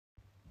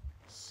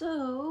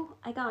So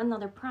I got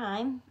another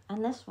prime,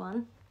 and this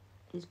one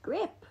is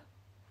Grape.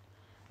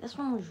 This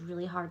one was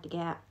really hard to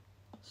get,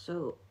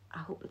 so I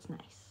hope it's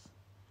nice.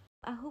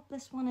 I hope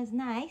this one is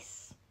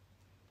nice.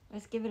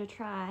 Let's give it a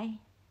try.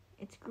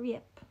 It's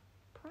Grape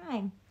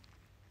Prime.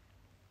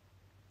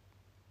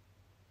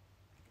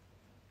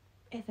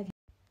 If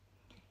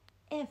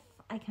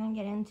I can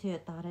get into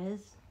it, that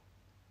is.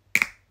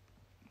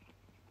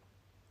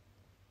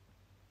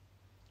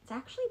 It's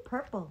actually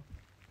purple.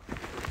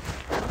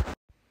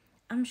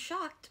 I'm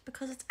shocked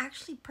because it's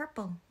actually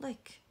purple.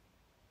 Look.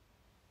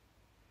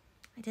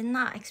 I did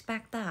not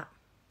expect that.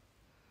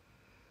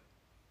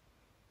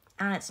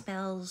 And it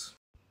smells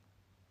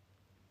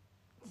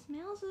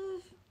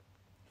of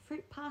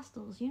fruit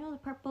pastels. You know, the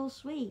purple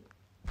sweet.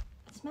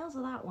 It smells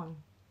of that one.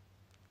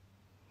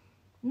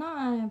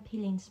 Not an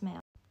appealing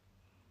smell.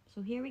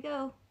 So here we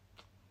go.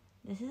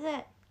 This is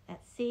it.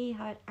 Let's see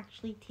how it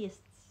actually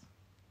tastes.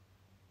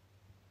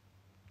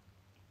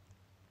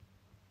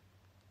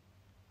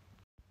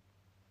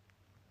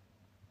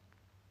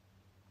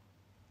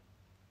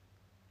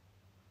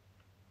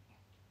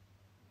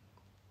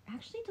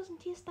 Actually doesn't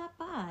taste that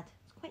bad.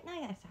 It's quite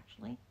nice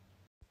actually.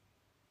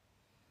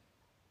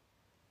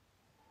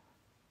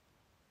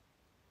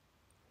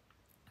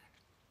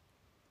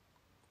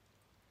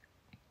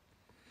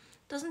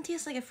 Doesn't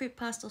taste like a fruit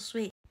pastel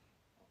sweet.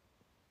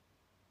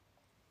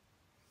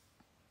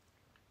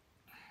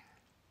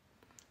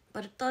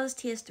 But it does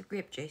taste of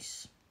grape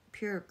juice.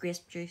 Pure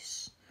grape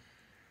juice.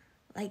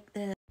 Like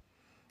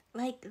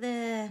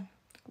the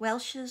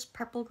Welsh's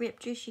purple grape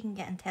juice you can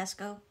get in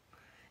Tesco.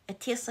 It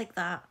tastes like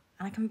that.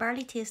 And I can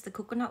barely taste the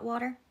coconut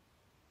water.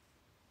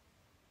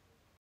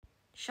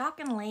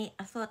 Shockingly,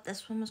 I thought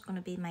this one was going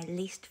to be my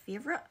least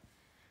favourite.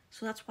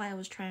 So that's why I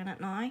was trying it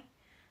now.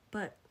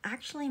 But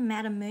actually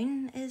Meta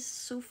Moon is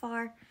so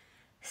far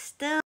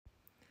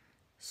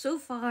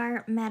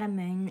Meta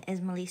Moon is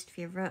my least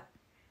favourite.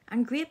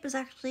 And Grape is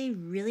actually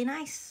really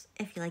nice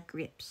if you like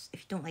grapes.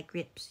 If you don't like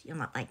grapes, you'll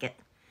not like it.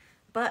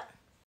 But,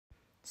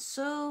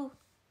 so,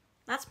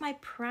 that's my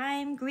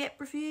prime grape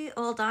review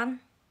all done.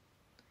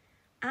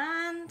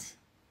 And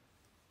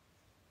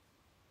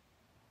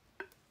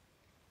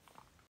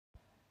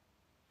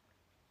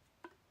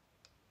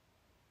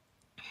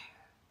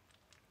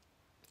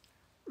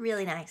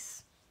really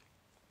nice.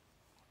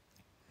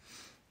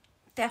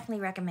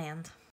 Definitely recommend.